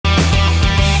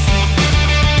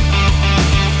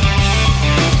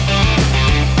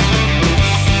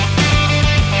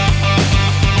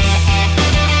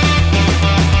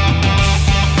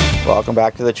Welcome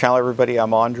back to the channel, everybody.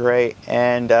 I'm Andre,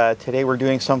 and today we're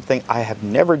doing something I have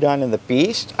never done in the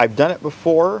Beast. I've done it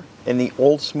before in the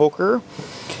old smoker.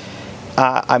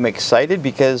 I'm excited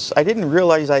because I didn't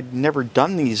realize I'd never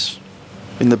done these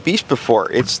in the Beast before.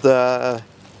 It's the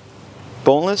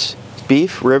boneless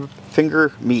beef rib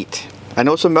finger meat. I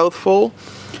know it's a mouthful,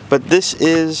 but this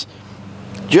is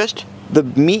just the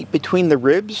meat between the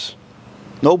ribs.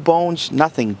 No bones,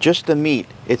 nothing, just the meat.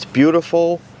 It's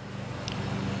beautiful.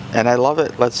 And I love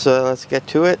it. Let's get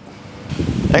to it.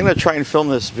 I'm going to try and film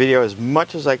this video as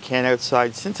much as I can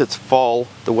outside. Since it's fall,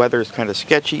 the weather is kind of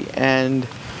sketchy, and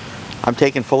I'm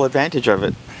taking full advantage of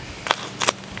it.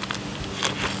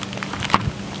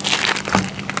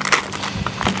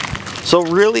 So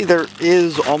really, there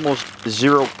is almost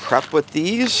zero prep with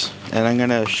these, and I'm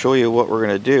going to show you what we're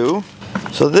going to do.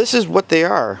 So this is what they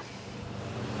are.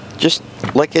 Just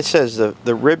like it says,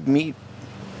 the rib meat.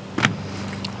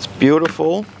 It's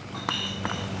beautiful.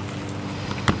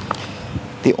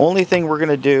 The only thing we're going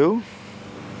to do,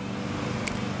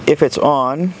 if it's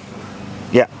on,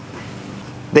 yeah,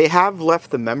 they have left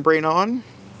the membrane on,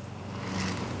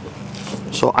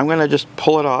 so I'm going to just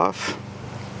pull it off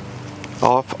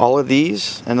all of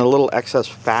these, and a little excess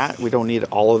fat. We don't need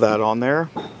all of that on there.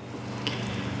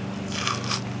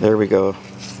 There we go.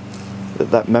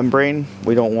 That membrane,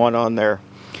 we don't want on there.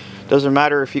 Doesn't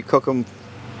matter if you cook them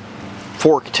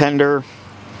fork tender,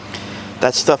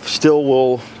 that stuff still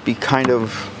will be kind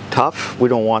of tough. We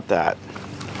don't want that.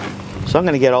 So I'm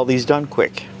going to get all these done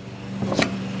quick.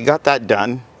 We got that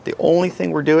done. The only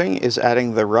thing we're doing is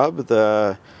adding the rub,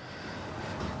 the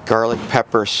garlic,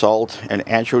 pepper, salt, and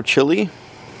ancho chili.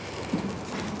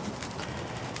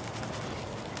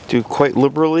 Do quite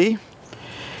liberally,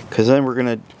 because then we're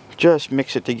going to just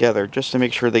mix it together just to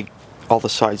make sure all the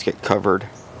sides get covered.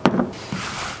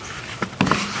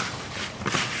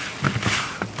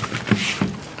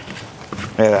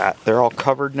 Look at that. They're all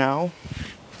covered now.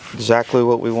 Exactly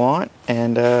what we want.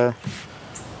 And to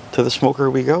the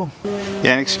smoker we go.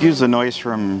 Yeah, and excuse the noise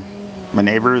from my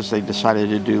neighbors. They decided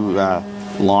to do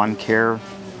lawn care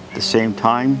at the same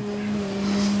time.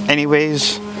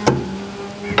 Anyways,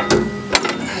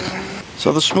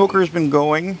 so the smoker's been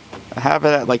going. I have it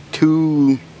at like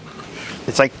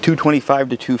it's like 225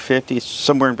 to 250. It's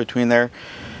somewhere in between there.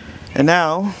 And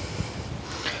now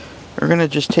we're gonna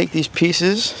just take these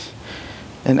pieces,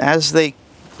 and as they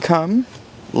come,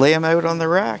 lay them out on the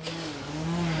rack.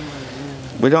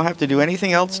 We don't have to do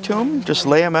anything else to them, just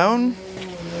lay them out,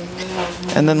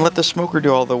 and then let the smoker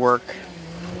do all the work.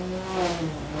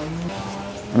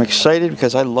 I'm excited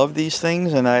because I love these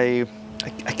things, and I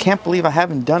can't believe I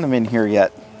haven't done them in here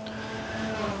yet.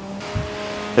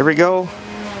 There we go,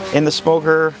 in the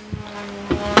smoker.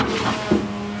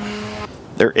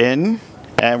 They're in,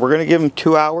 and we're gonna give them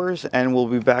 2 hours, and we'll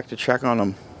be back to check on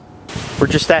them. We're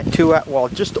just at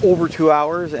just over 2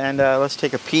 hours, and let's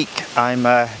take a peek. I'm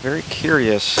very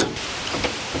curious.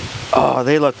 Oh,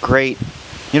 they look great.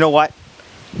 You know what?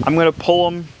 I'm gonna pull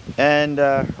them and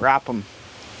wrap them.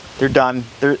 They're done.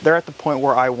 They're at the point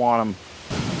where I want them.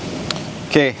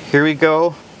 Okay, here we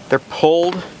go. They're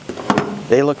pulled.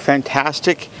 They look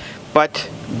fantastic, but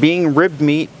being rib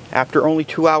meat, after only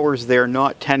 2 hours, they're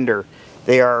not tender.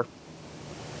 They are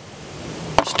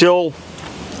still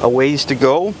a ways to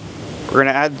go. We're going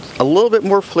to add a little bit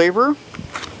more flavor.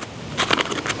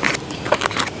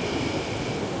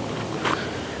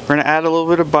 We're going to add a little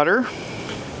bit of butter.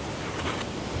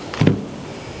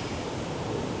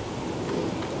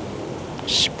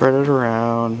 Spread it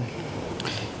around.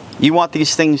 You want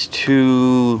these things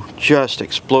to just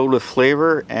explode with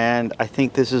flavor, and I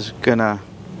think this is going to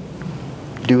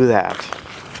do that.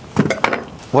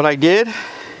 What I did,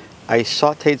 I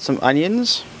sauteed some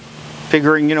onions,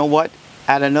 figuring, you know what,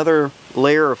 add another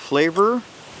layer of flavor.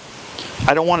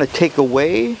 I don't want to take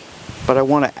away, but I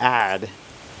want to add.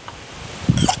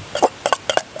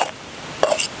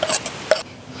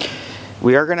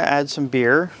 We are going to add some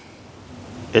beer.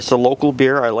 It's a local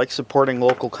beer. I like supporting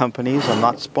local companies. I'm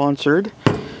not sponsored,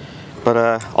 but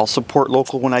I'll support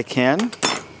local when I can.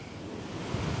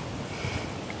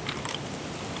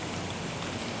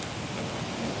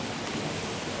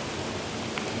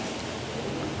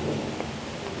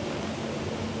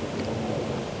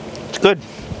 Good.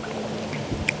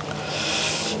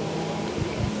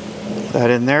 Put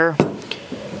that in there.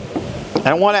 And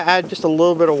I want to add just a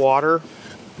little bit of water.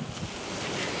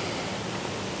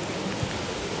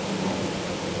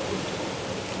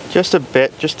 Just a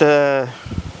bit, just to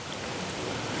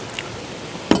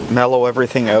mellow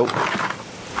everything out.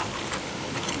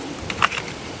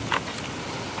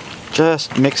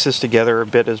 Just mix this together a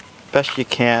bit as best you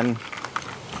can.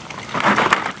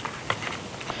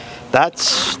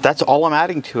 that's all I'm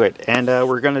adding to it. And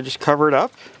we're gonna just cover it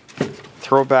up,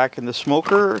 throw it back in the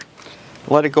smoker,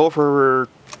 let it go for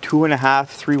 2.5,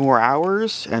 3 more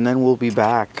hours, and then we'll be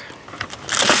back.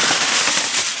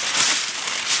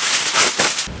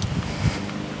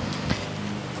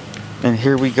 And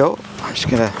here we go. I'm just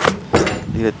gonna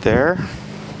leave it there.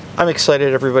 I'm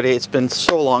excited, everybody. It's been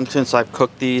so long since I've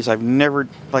cooked these. I've never,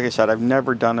 like I said, I've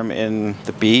never done them in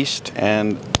the Beast.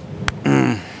 And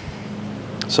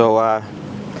so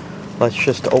let's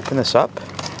just open this up.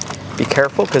 Be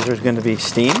careful because there's going to be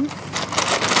steam.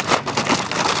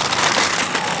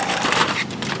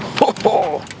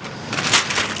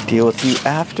 Deal with the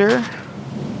after.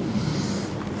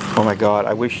 Oh my God,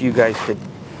 I wish you guys could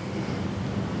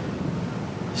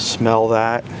smell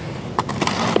that.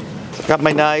 Got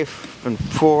my knife and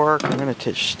fork. I'm gonna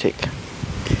just take,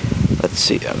 let's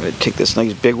see, I'm gonna take this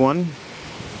nice big one.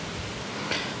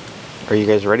 Are you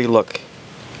guys ready? Look.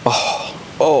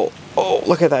 Oh,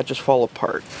 look at that just fall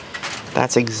apart.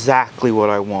 That's exactly what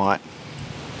I want.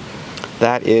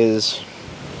 That is,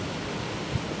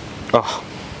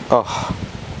 oh.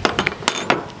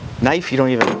 Knife, you don't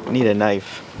even need a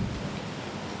knife.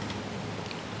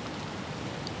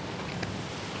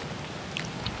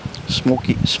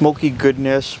 Smoky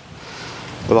goodness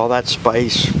with all that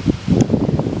spice.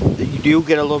 You do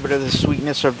get a little bit of the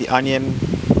sweetness of the onion.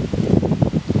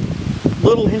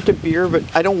 Little hint of beer, but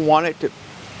I don't want it to.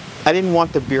 I didn't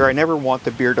want the beer. I never want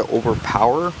the beer to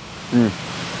overpower.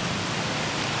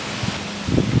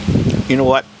 You know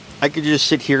what? I could just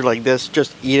sit here like this,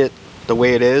 just eat it the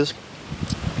way it is.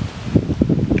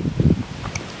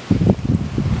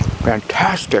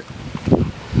 Fantastic.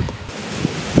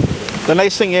 The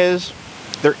nice thing is,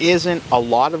 there isn't a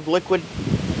lot of liquid,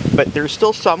 but there's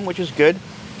still some, which is good.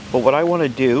 But what I want to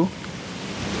do,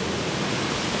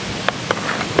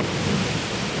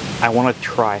 I want to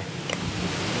try.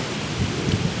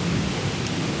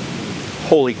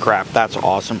 Holy crap, that's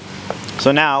awesome.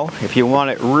 So now, if you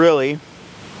want it really,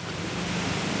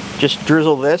 just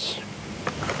drizzle this.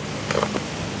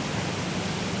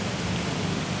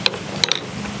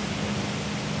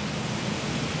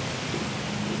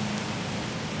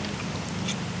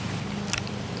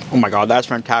 Oh my God, that's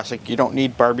fantastic. You don't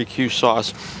need barbecue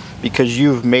sauce because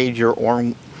you've made your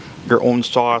own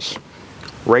sauce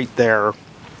right there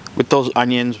with those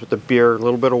onions, with the beer, a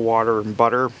little bit of water and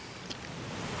butter.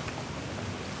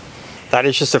 That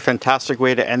is just a fantastic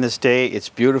way to end this day. It's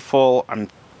beautiful.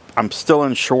 I'm still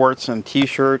in shorts and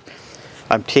t-shirt.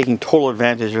 I'm taking total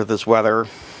advantage of this weather.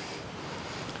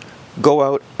 Go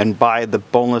out and buy the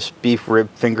boneless beef rib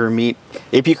finger meat.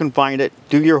 If you can find it,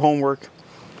 do your homework.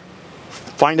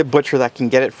 Find a butcher that can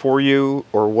get it for you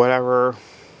or whatever.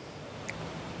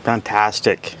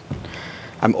 Fantastic.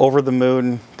 I'm over the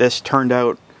moon. This turned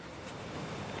out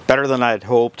better than I had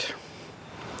hoped.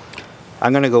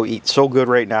 I'm gonna go eat so good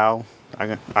right now.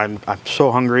 I'm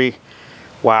so hungry.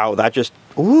 Wow, that just,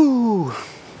 ooh.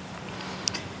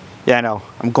 Yeah, I know,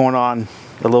 I'm going on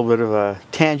a little bit of a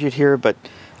tangent here, but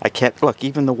I can't, look,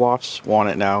 even the wasps want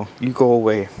it now. You go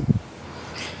away.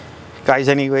 Guys,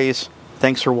 anyways,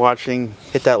 thanks for watching.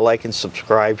 Hit that like and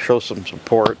subscribe, show some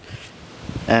support.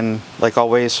 And like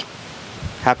always,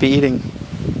 happy eating.